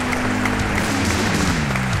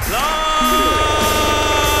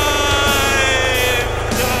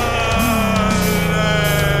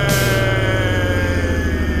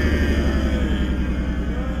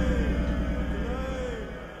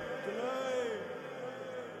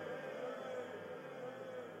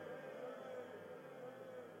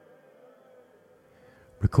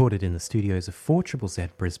recorded in the studios of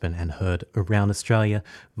 4ZZZ Brisbane and heard around Australia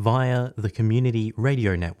via the Community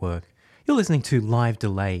Radio Network. You're listening to Live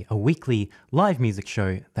Delay, a weekly live music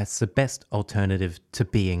show that's the best alternative to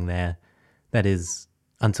being there. That is,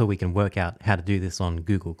 until we can work out how to do this on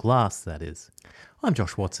Google Glass, that is. I'm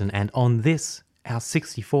Josh Watson, and on this, our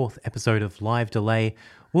 64th episode of Live Delay,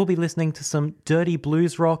 we'll be listening to some dirty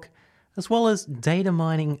blues rock, as well as data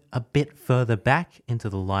mining a bit further back into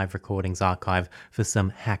the live recordings archive for some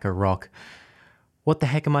hacker rock. What the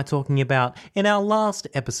heck am I talking about? In our last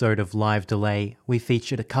episode of Live Delay, we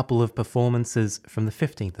featured a couple of performances from the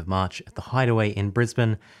 15th of March at the Hideaway in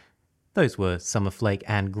Brisbane. Those were Summerflake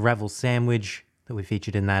and Gravel Sandwich that we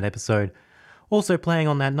featured in that episode. Also playing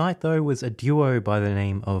on that night, though, was a duo by the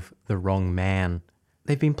name of The Wrong Man.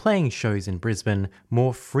 They've been playing shows in Brisbane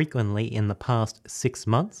more frequently in the past 6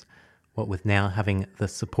 months, what with now having the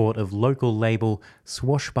support of local label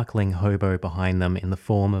Swashbuckling Hobo behind them in the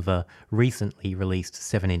form of a recently released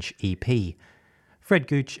 7-inch EP. Fred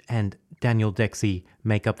Gooch and Daniel Dexy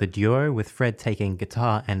make up the duo, with Fred taking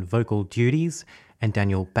guitar and vocal duties and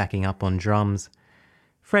Daniel backing up on drums.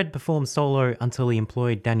 Fred performed solo until he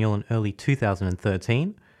employed Daniel in early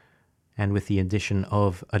 2013, and with the addition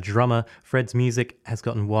of a drummer, Fred's music has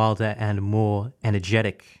gotten wilder and more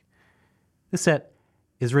energetic. The set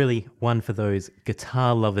is really one for those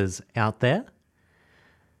guitar lovers out there.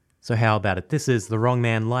 So how about it? This is The Wrong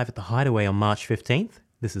Man live at the Hideaway on March 15th.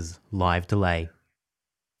 This is Live Delay.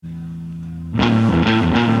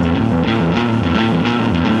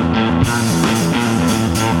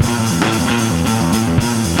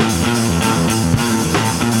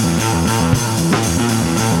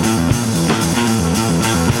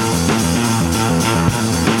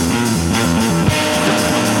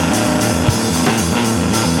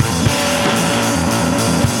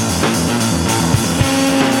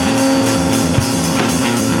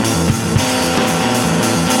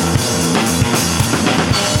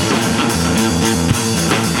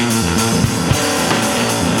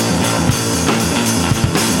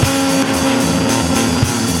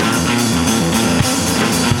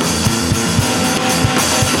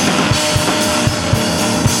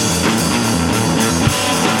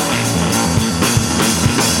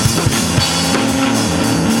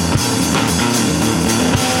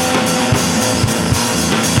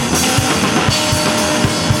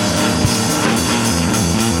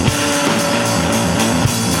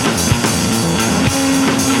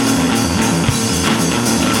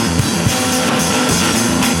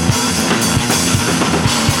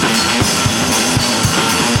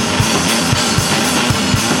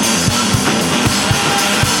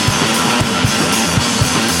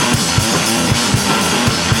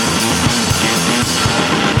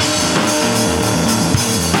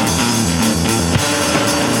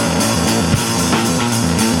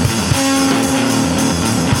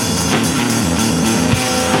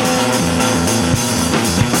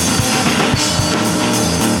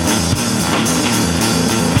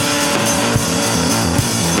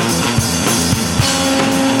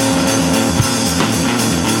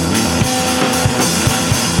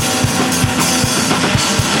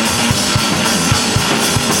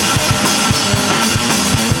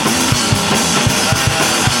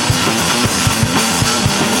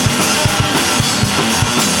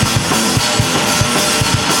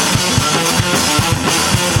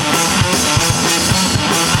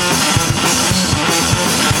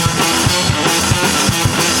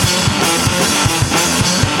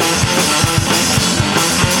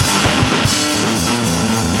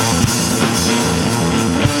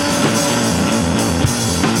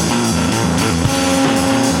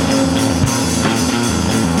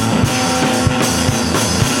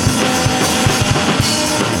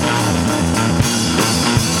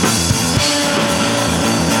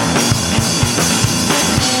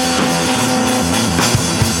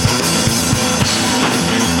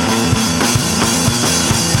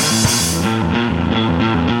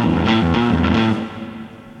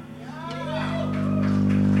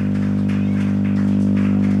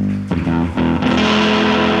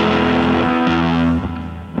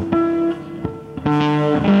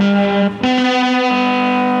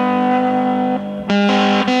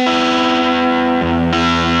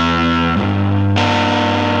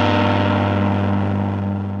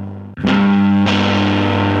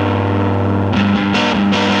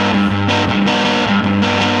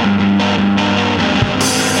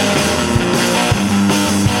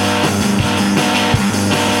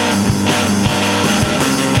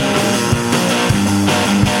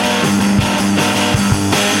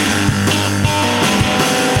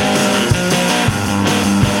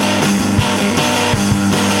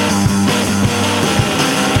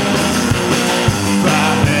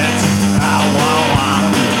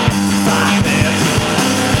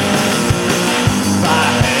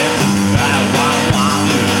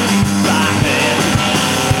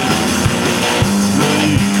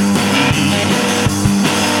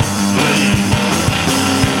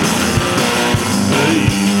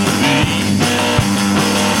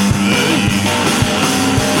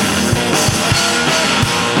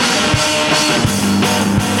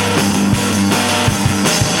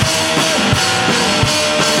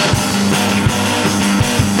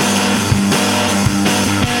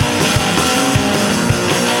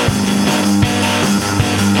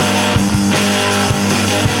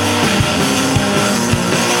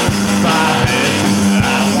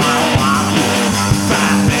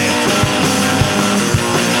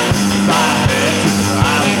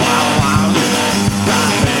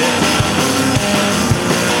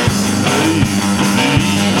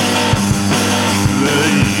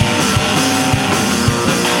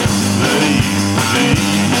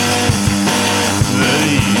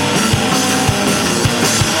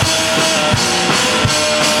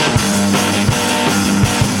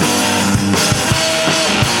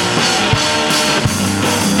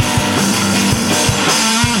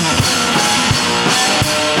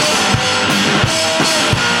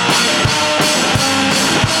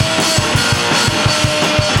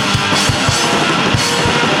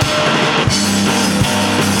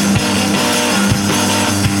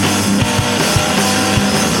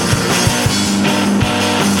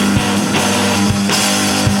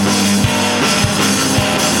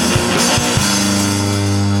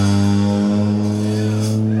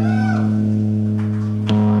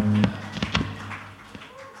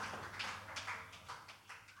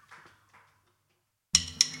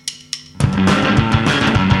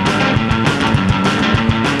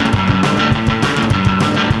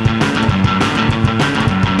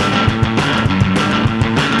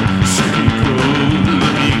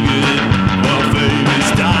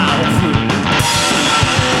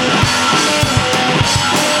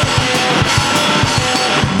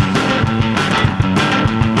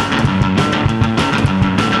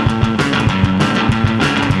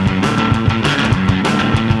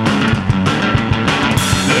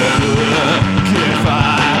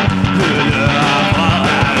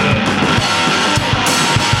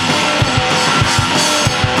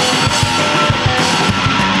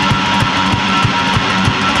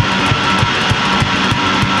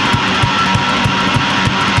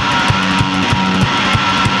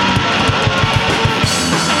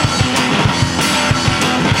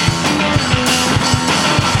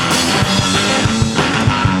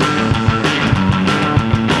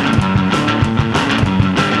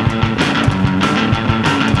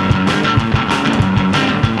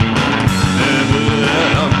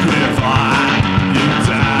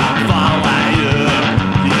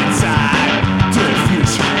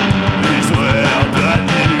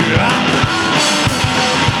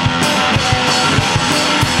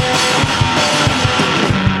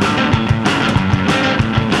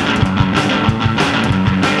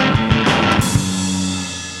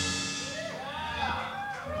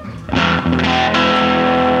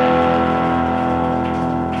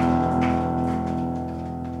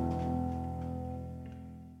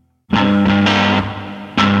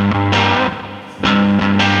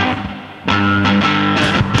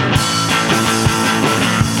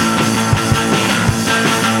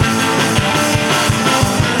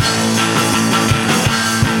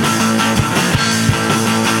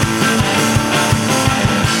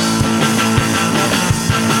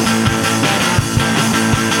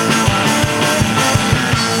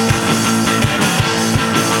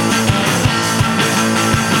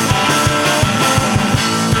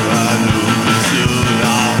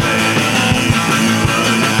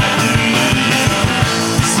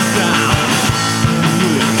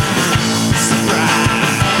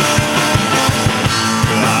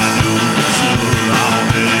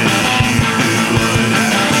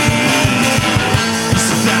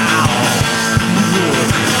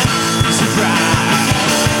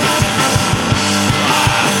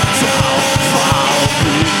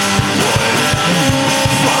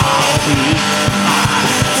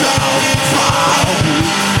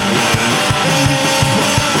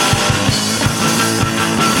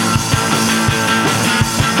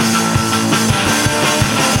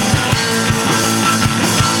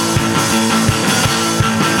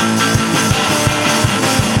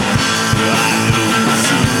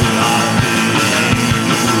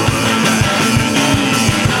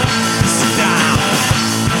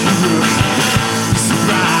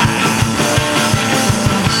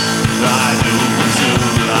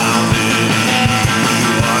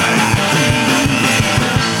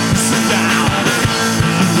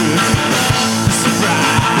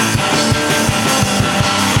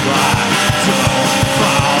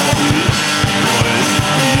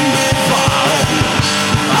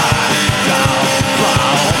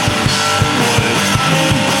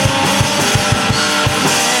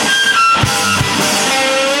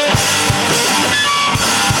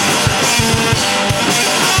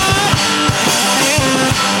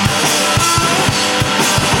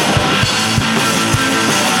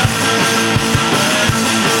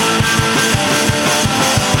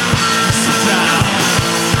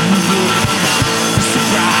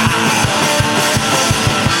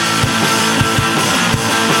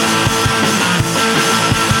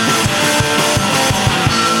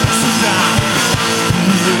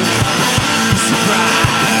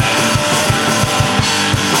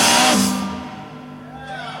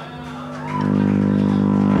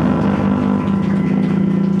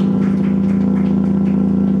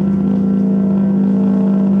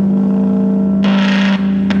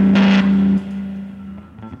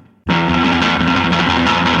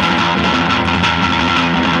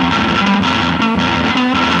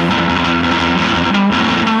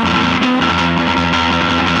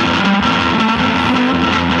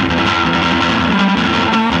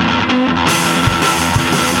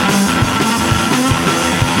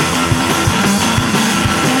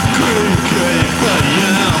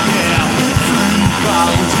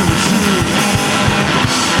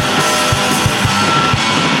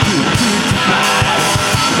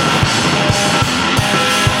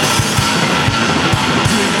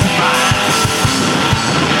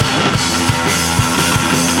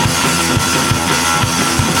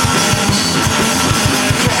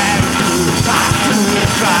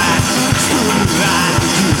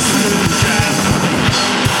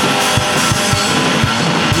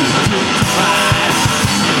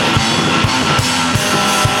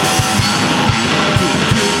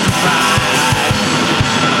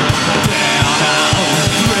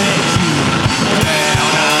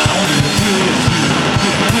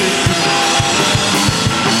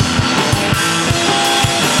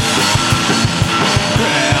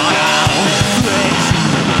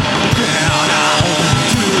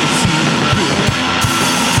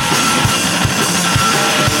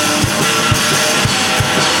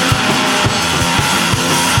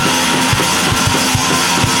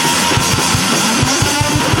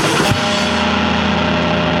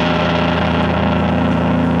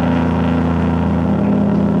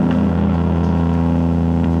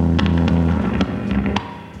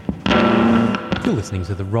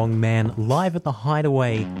 listening to The Wrong Man live at the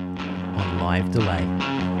Hideaway on Live Delay.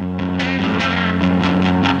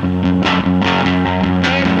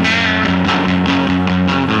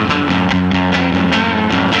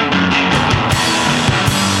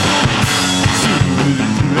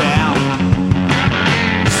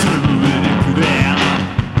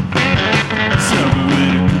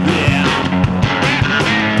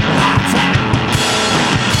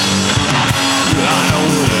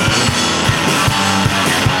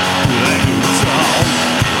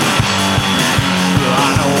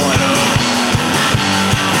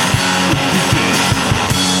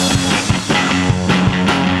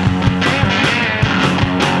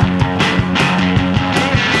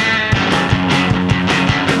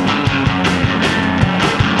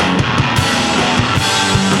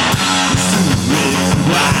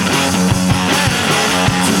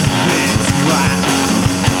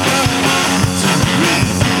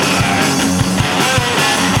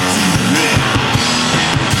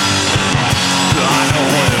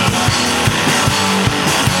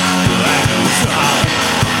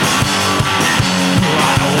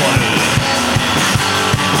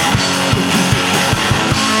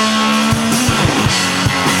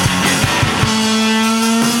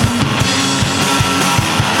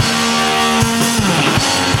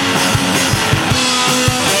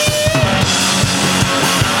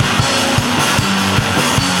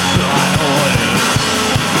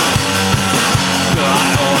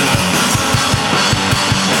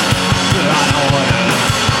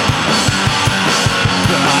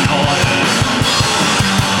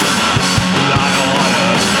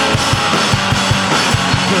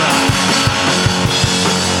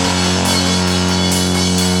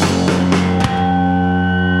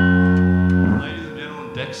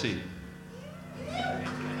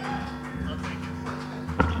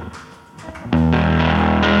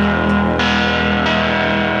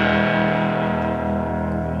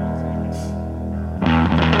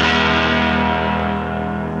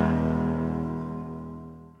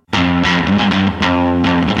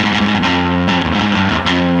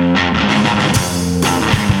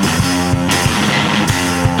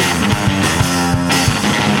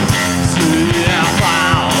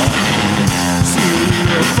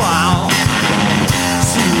 Wow.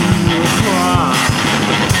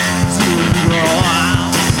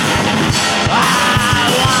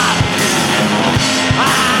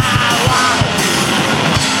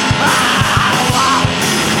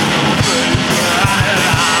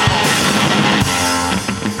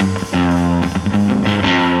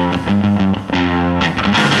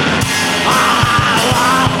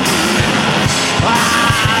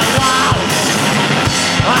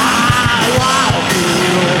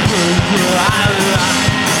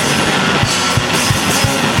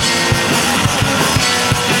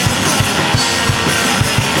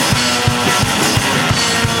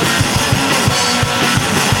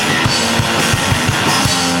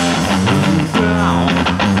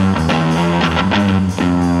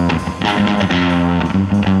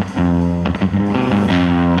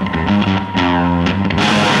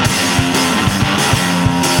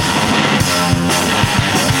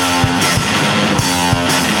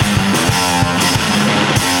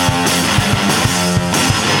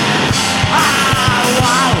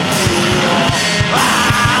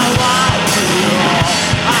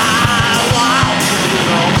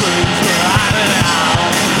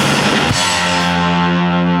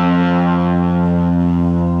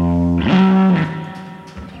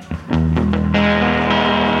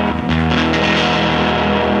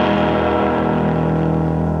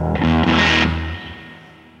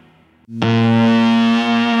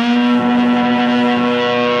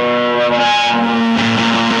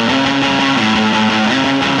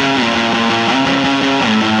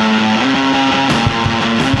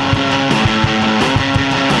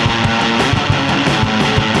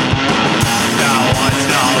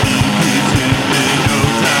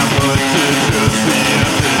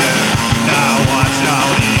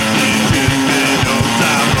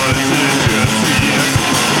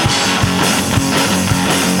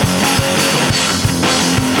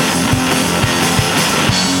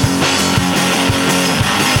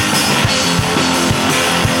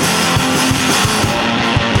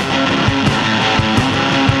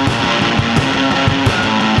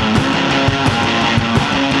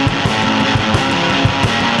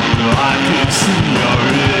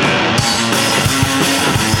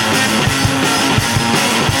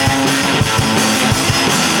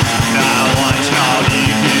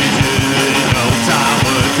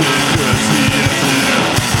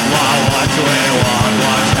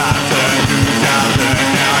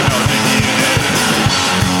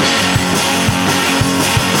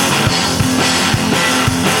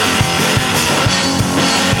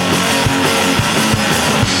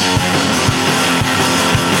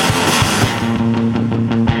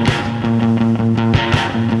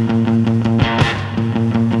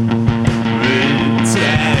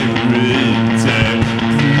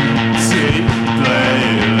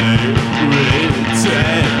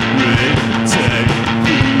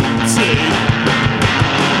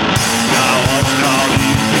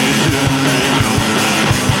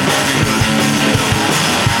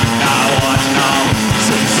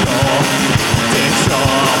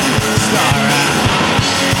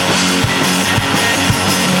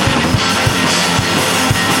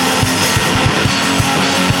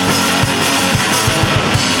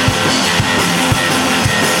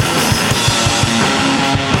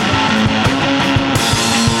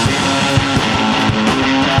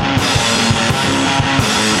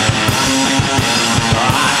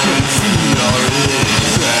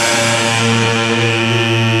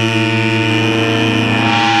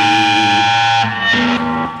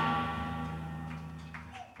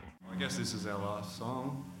 guess this is our last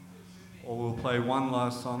song. Or we'll play one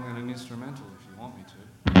last song and an instrumental if you want me to.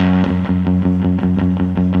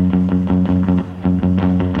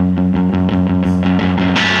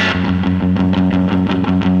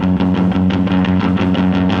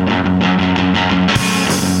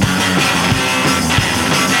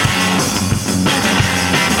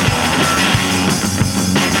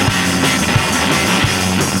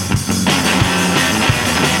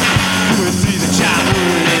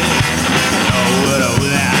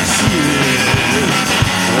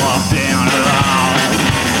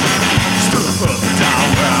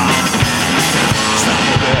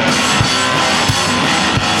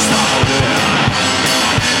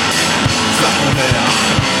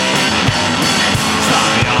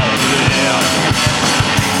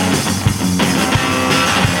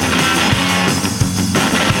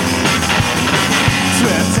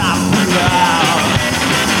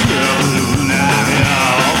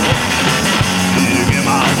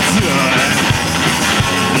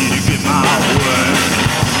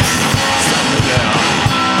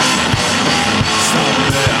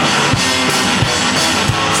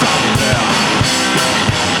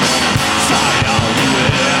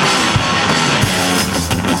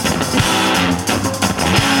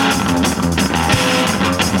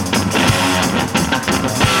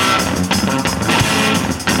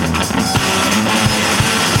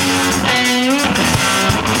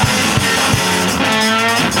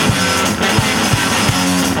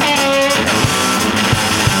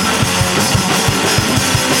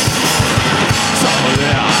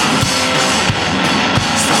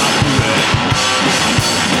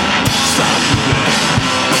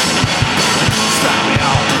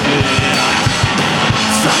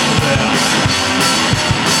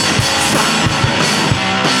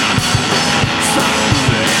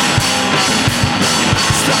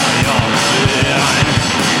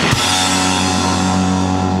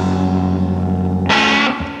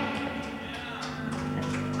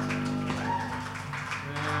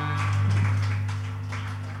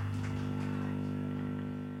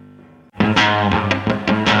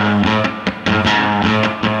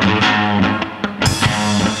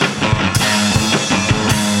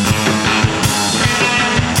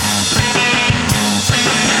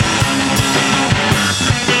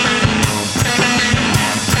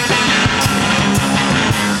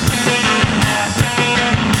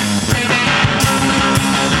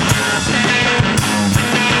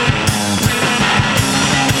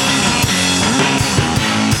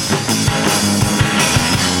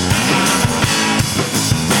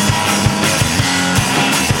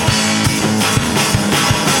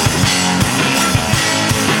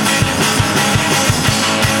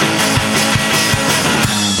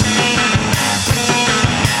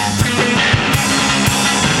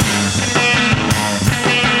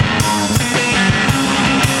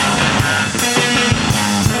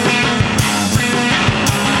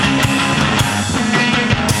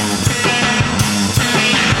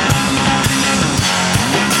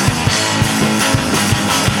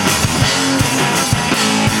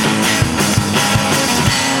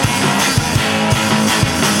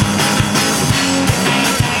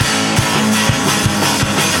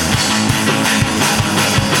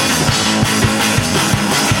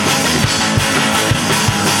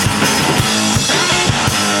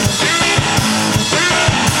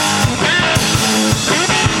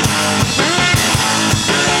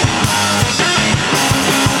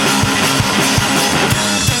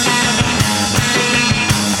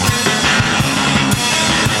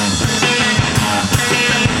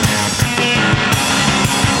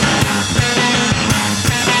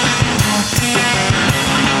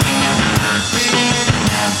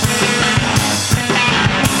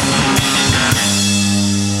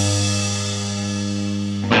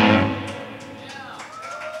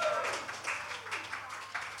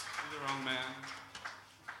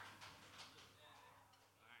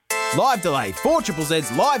 Live Delay,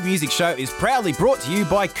 4ZZ's live music show is proudly brought to you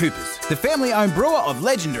by Coopers, the family-owned brewer of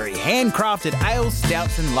legendary handcrafted ales,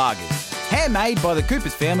 stouts and lagers. Handmade by the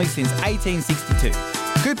Coopers family since 1862.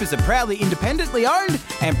 Coopers are proudly independently owned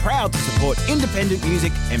and proud to support independent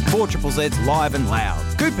music and 4ZZ's Live and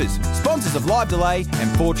Loud. Coopers, sponsors of Live Delay and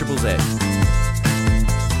 4ZZZ.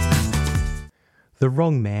 The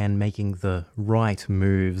Wrong Man making the right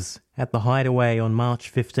moves at the Hideaway on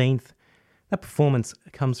March 15th. That performance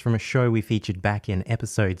comes from a show we featured back in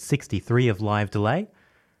episode 63 of Live Delay.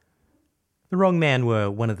 The Wrong Man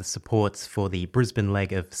were one of the supports for the Brisbane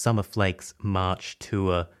leg of Summer Flake's March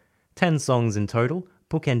tour. 10 songs in total,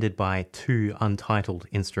 bookended by 2 untitled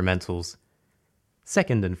instrumentals.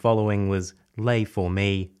 Second and following was Lay For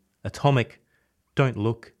Me, Atomic, Don't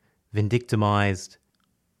Look, Vindictimized,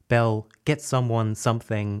 Bell, Get Someone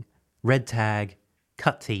Something, Red Tag,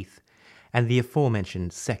 Cut Teeth, and the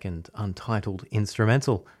aforementioned second untitled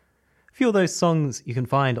instrumental. A few of those songs you can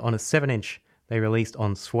find on a 7-inch they released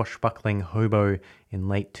on Swashbuckling Hobo in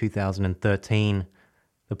late 2013.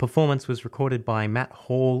 The performance was recorded by Matt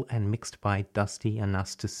Hall and mixed by Dusty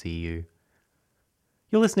Anastasiou.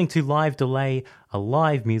 You're listening to Live Delay, a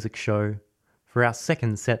live music show. For our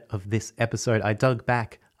second set of this episode, I dug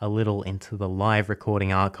back a little into the live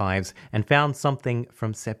recording archives and found something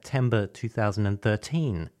from September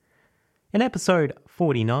 2013. In episode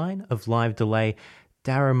 49 of Live Delay,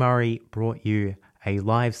 Dara Murray brought you a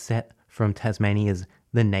live set from Tasmania's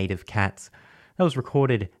The Native Cats. That was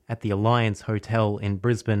recorded at the Alliance Hotel in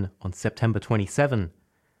Brisbane on September 27.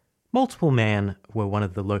 Multiple Man were one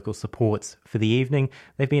of the local supports for the evening.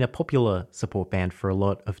 They've been a popular support band for a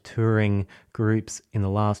lot of touring groups in the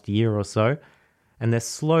last year or so, and they're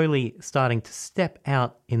slowly starting to step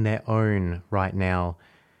out in their own right now.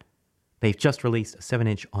 They've just released a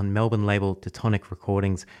 7-inch on Melbourne label Tectonic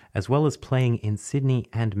Recordings, as well as playing in Sydney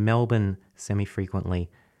and Melbourne semi-frequently.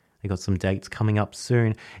 They got some dates coming up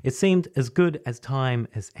soon. It seemed as good as time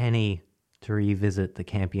as any to revisit the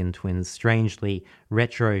Campion Twins' strangely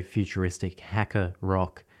retro-futuristic hacker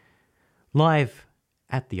rock. Live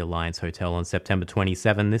at the Alliance Hotel on September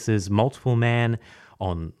 27, this is Multiple Man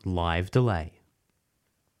on Live Delay.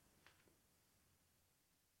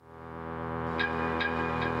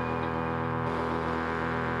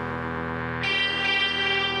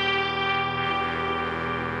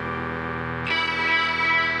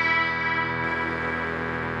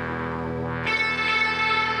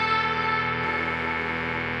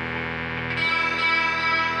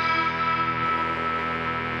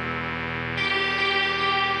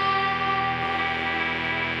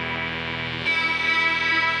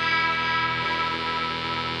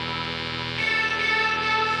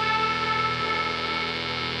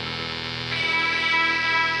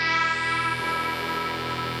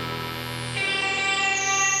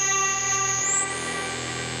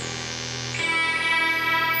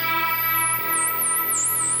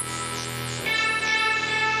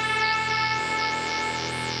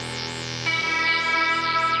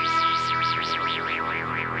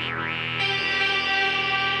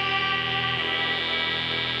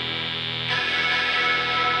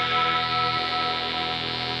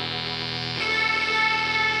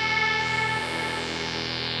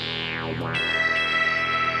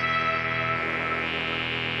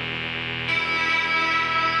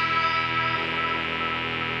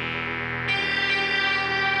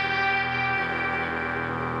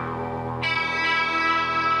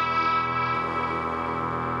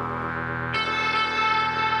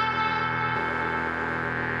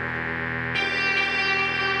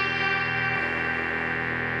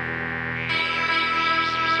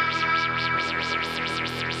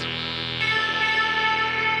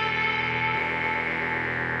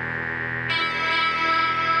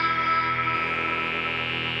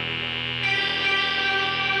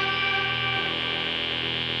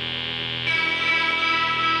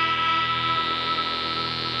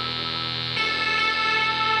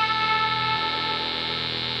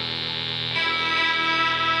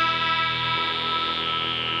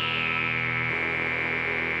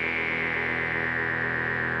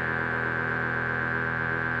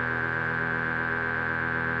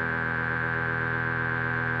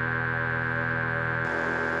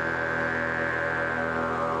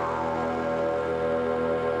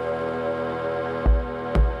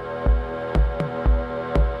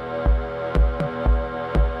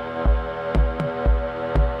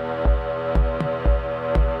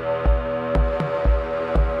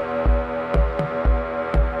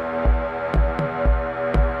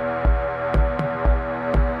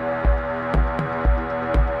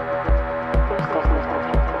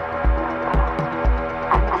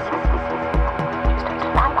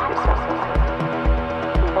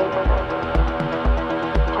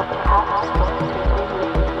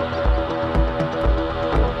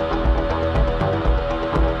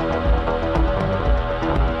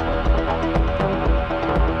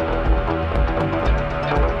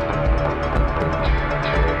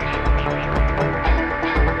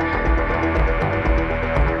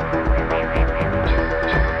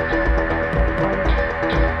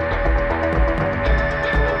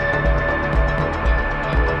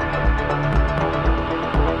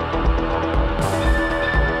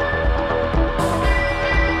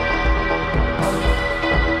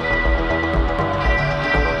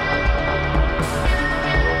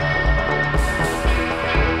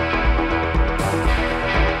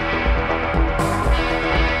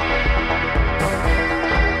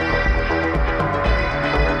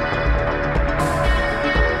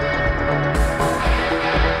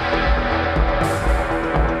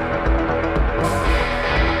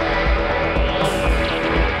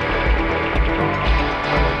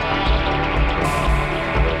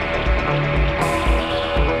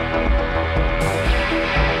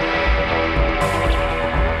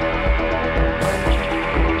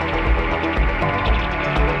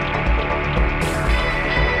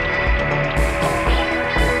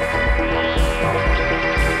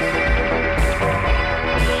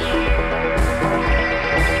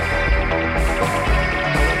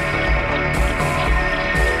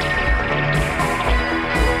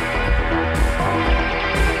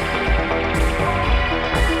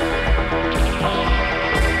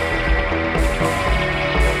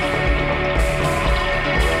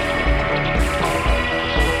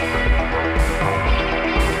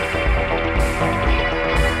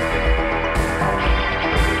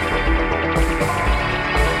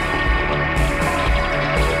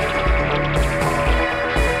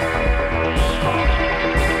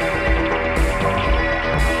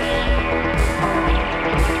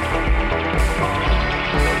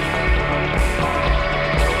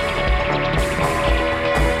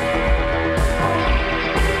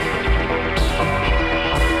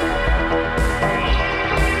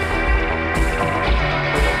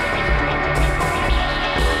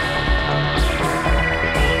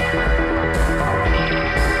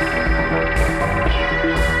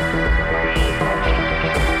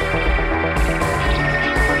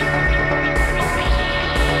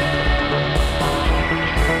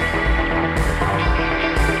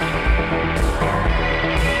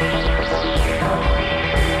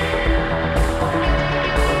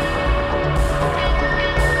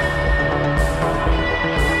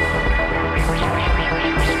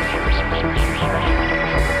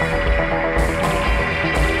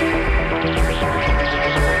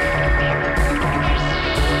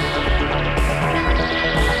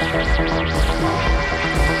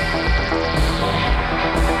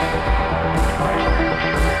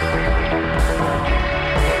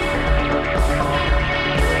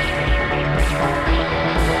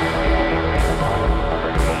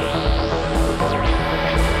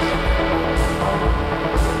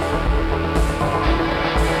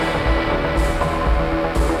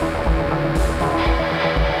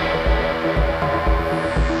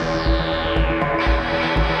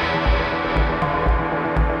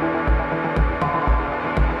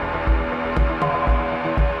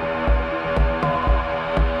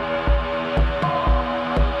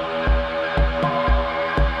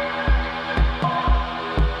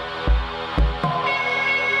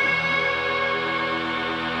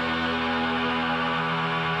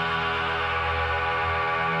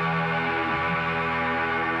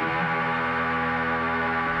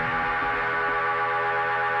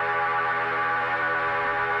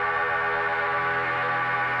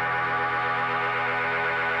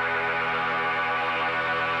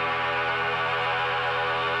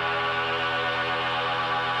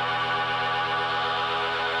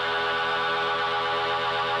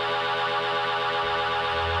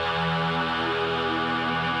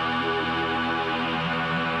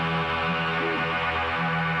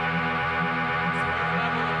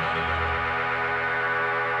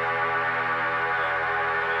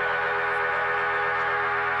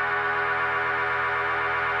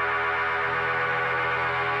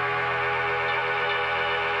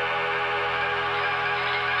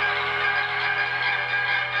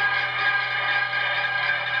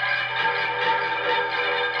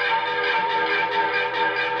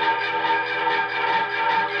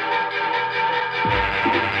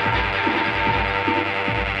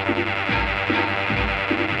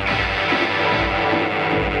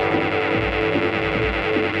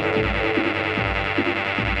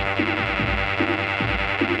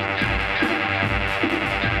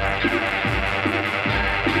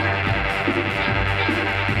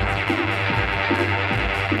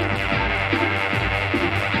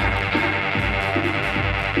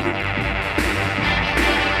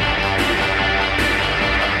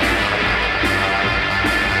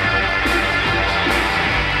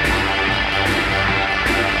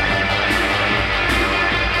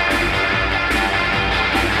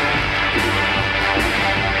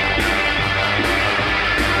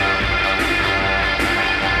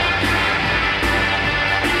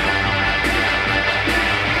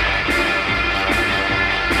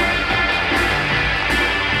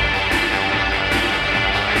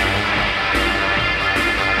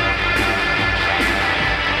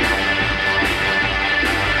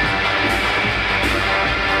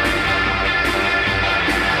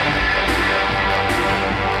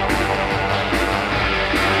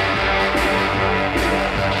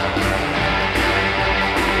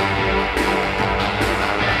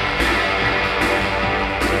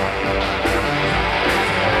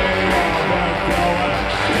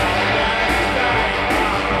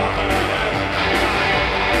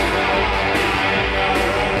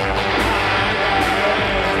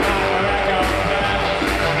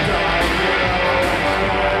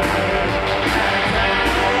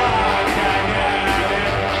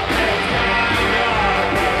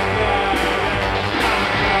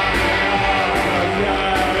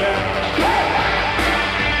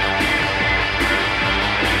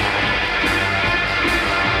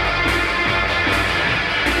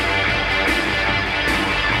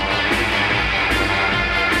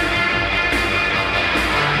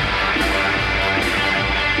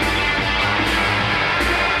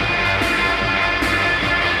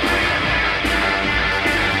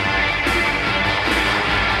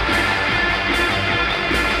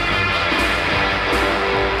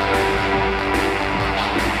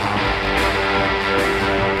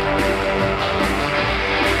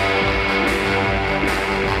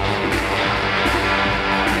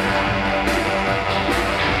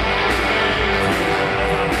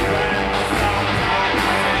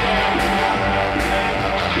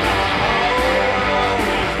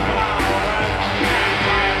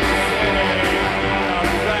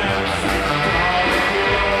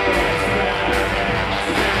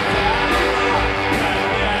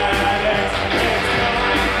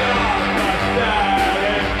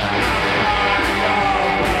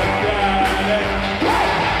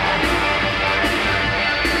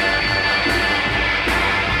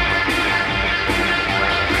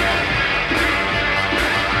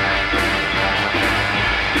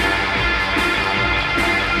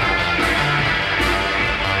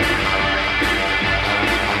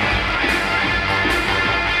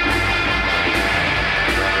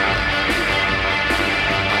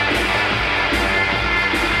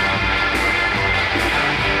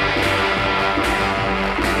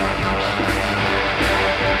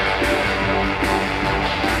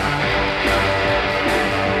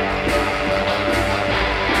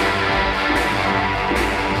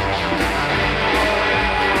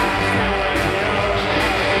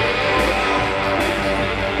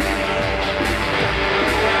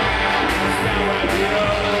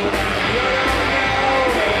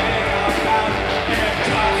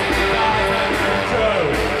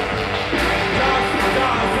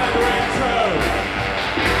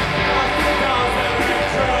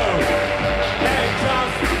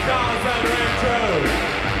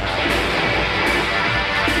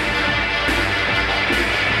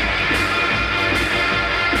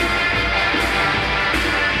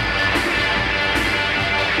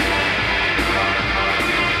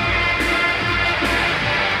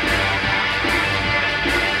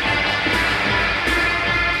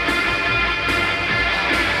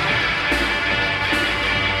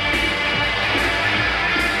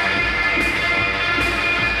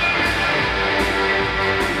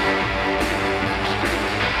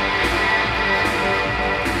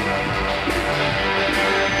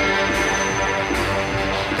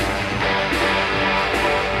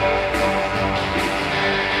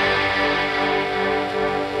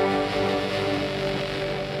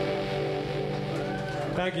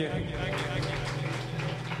 Thank you.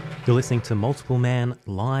 You're listening to Multiple Man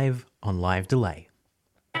live on Live Delay.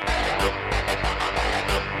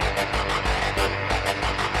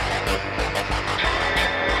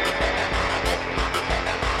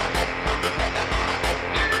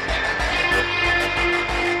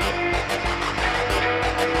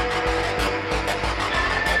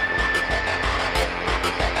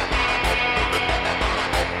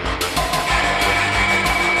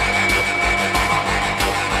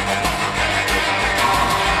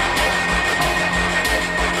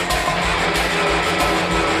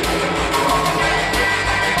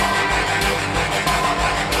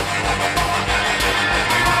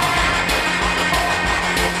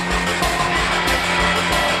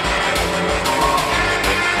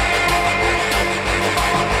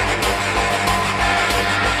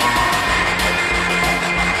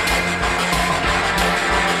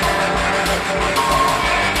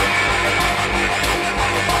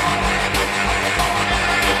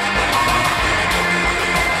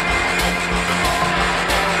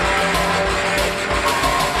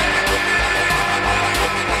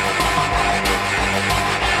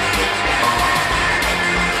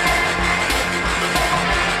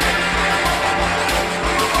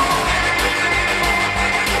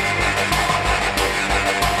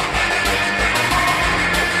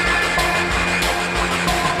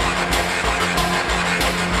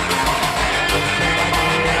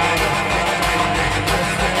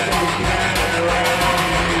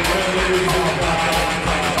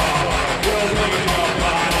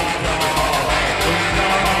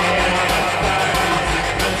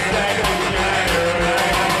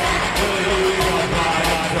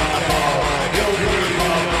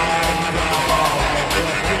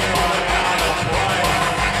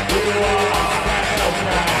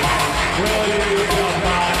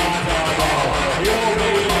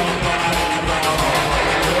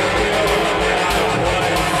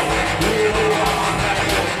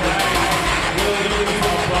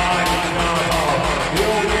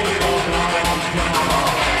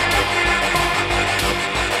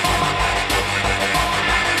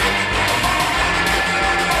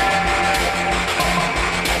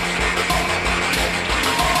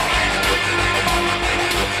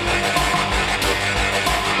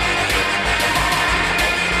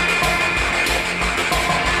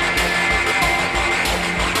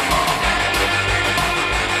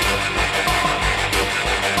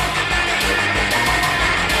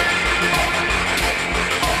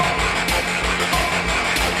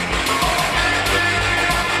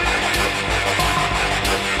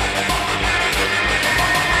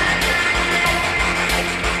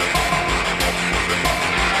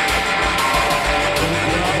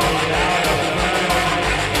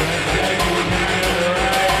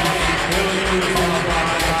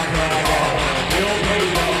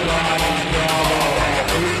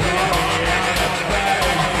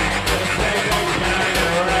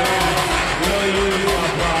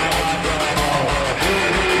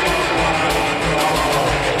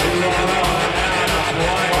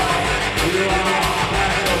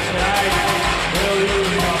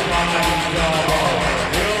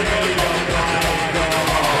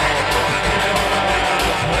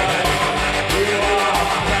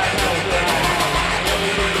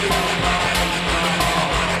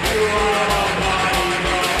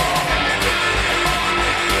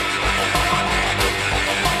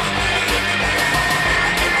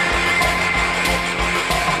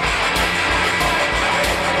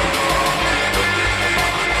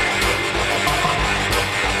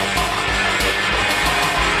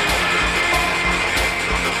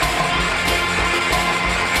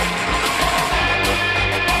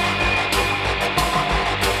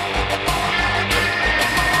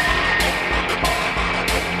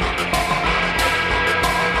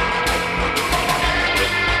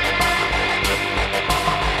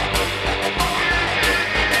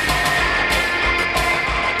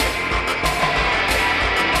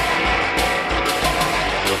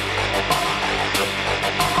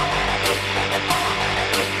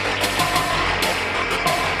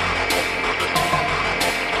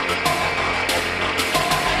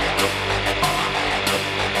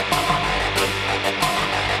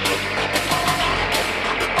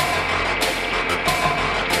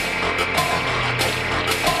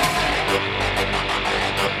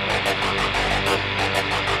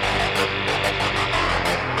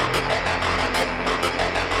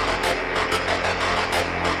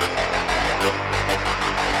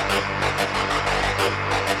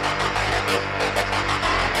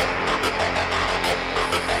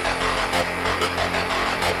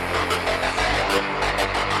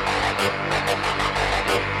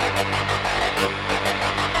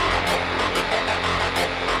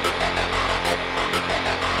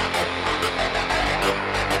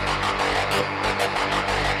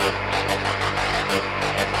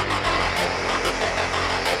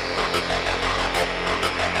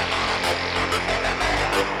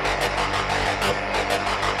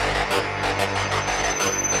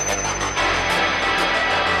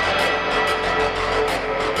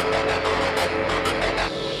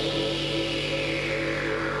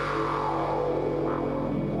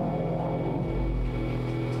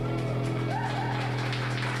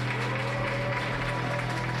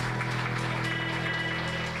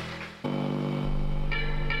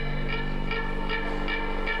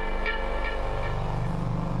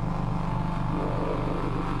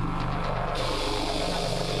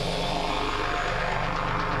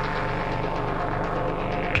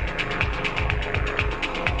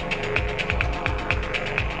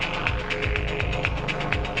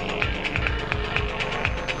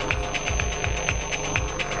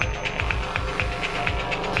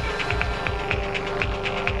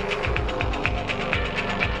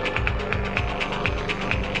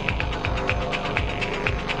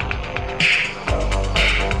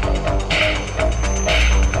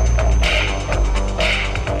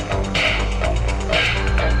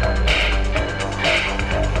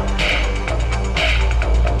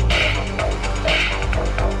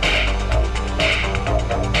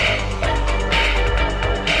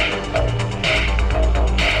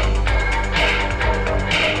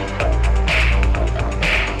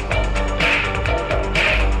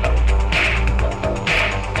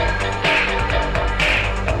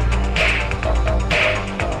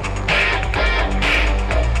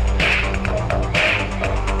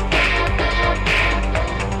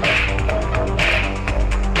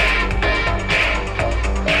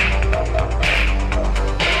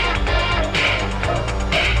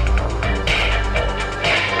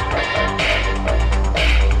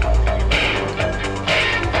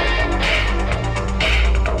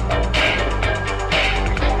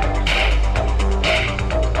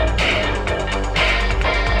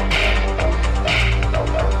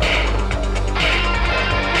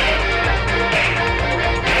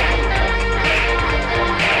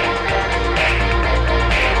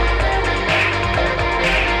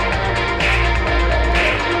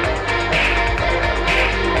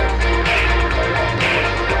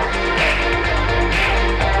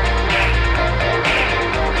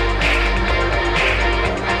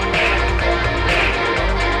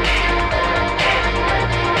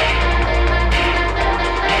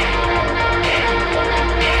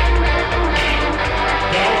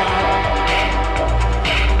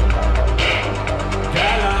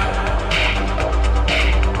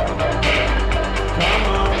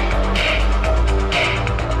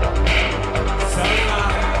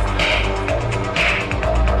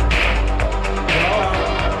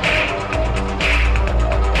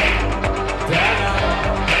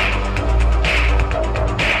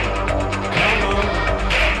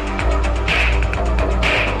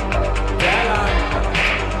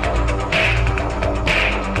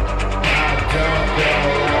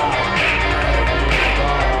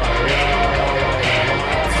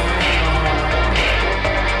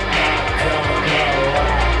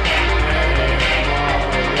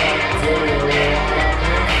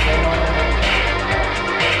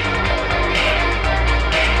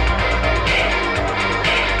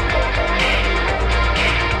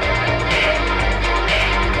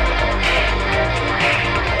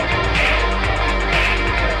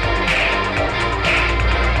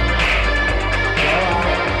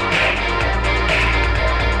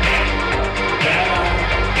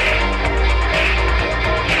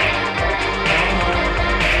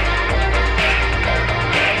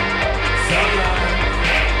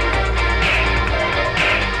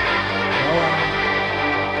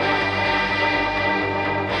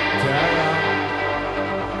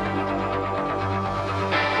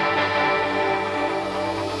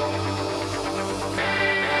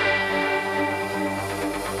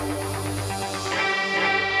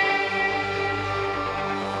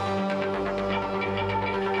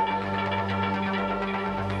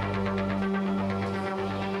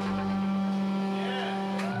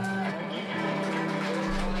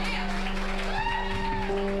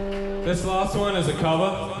 This last one is a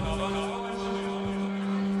cover.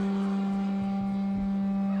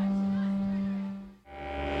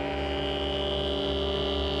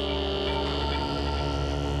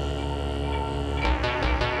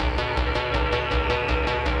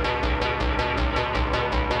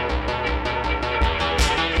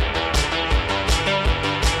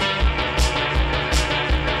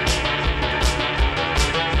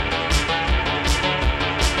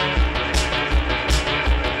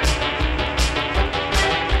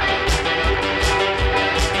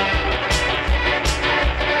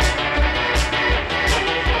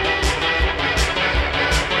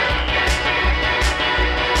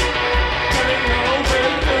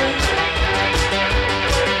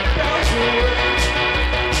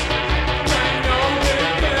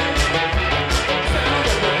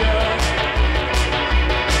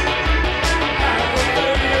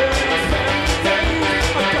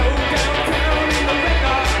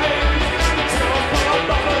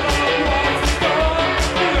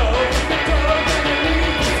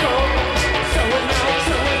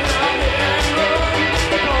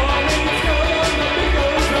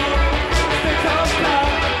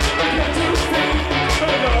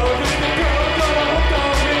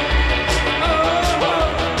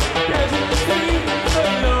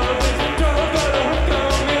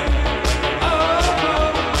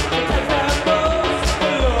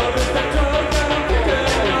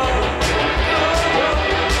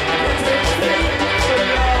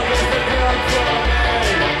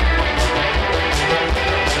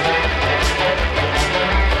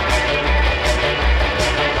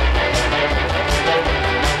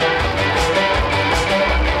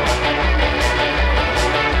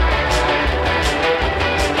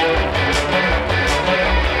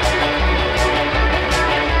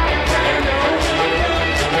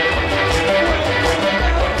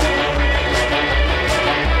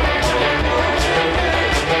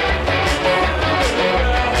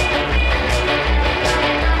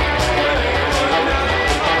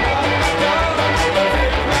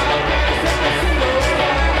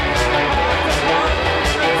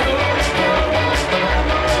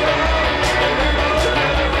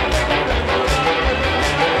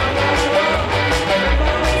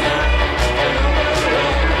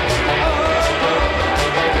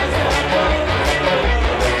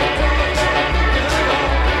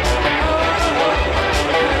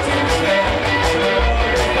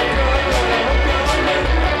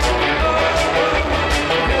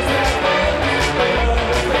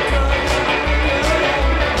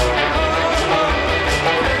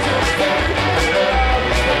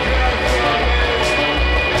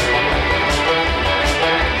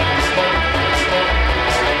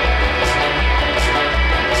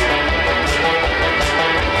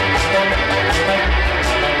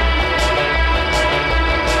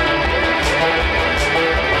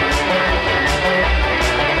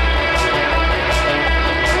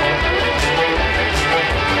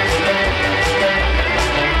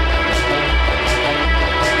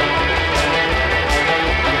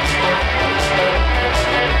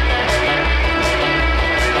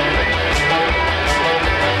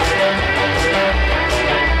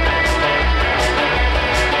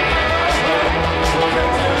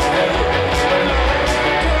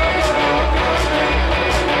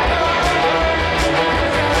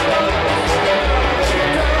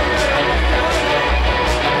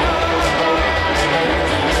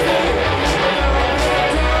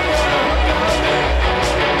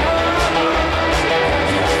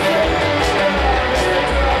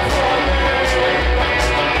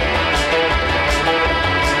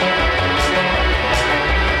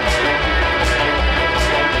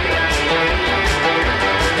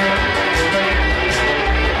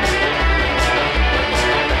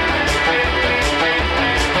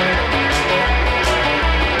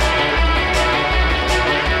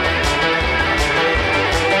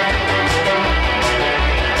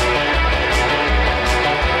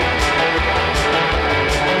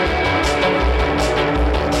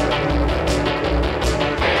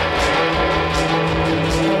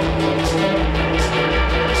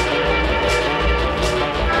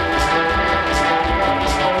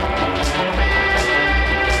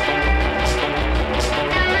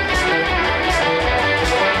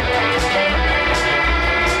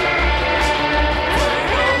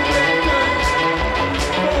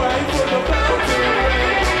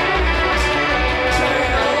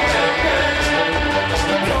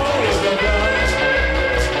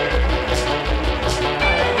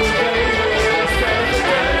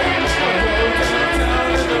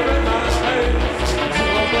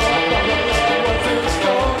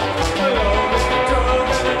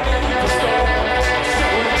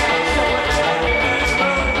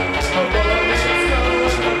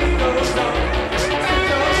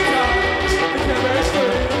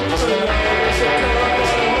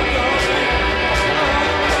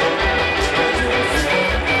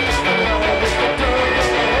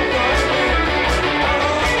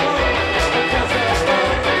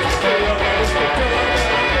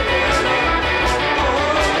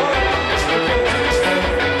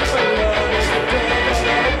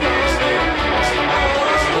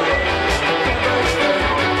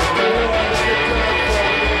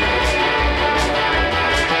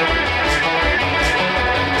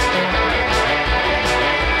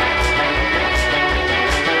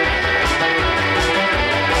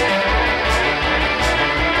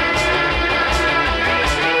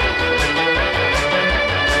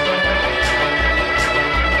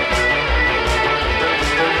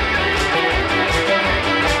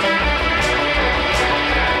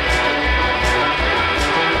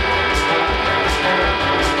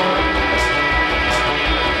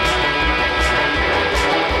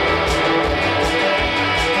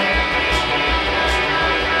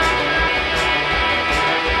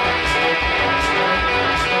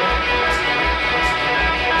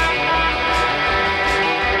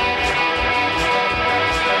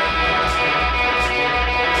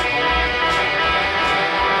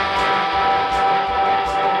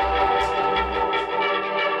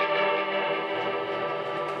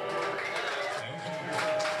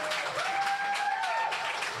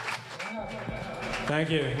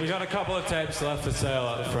 Thank you. We got a couple of tapes left for sale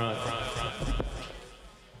at the front.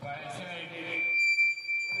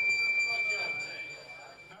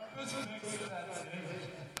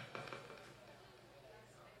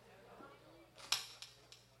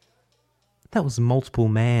 That was Multiple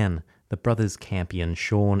Man, the brothers Campion,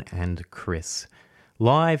 Sean and Chris,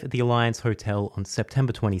 live at the Alliance Hotel on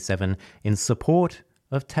September 27 in support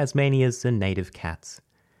of Tasmania's The Native Cats.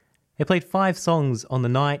 They played 5 songs on the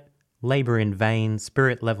night: Labour in Vain,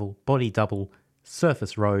 Spirit Level, Body Double,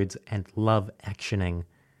 Surface Roads, and Love Actioning.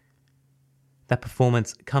 That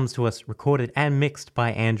performance comes to us recorded and mixed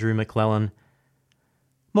by Andrew McClellan.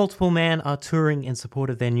 Multiple Man are touring in support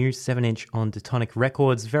of their new 7-inch on Detonic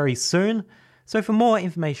Records very soon, so for more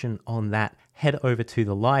information on that, head over to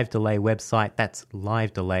the Live Delay website. That's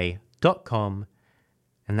livedelay.com,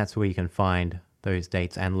 and that's where you can find those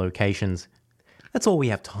dates and locations. That's all we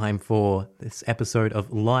have time for this episode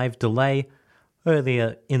of Live Delay.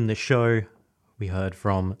 Earlier in the show, we heard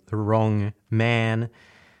from The Wrong Man.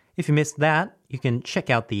 If you missed that, you can check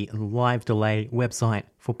out the Live Delay website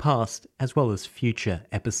for past as well as future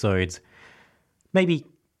episodes. Maybe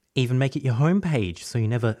even make it your homepage so you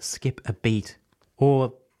never skip a beat,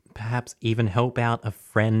 or perhaps even help out a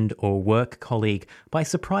friend or work colleague by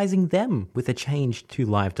surprising them with a change to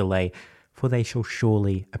Live Delay, for they shall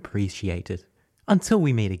surely appreciate it. Until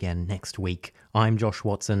we meet again next week, I'm Josh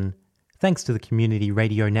Watson. Thanks to the Community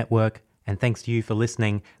Radio Network, and thanks to you for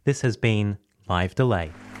listening. This has been Live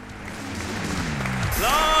Delay.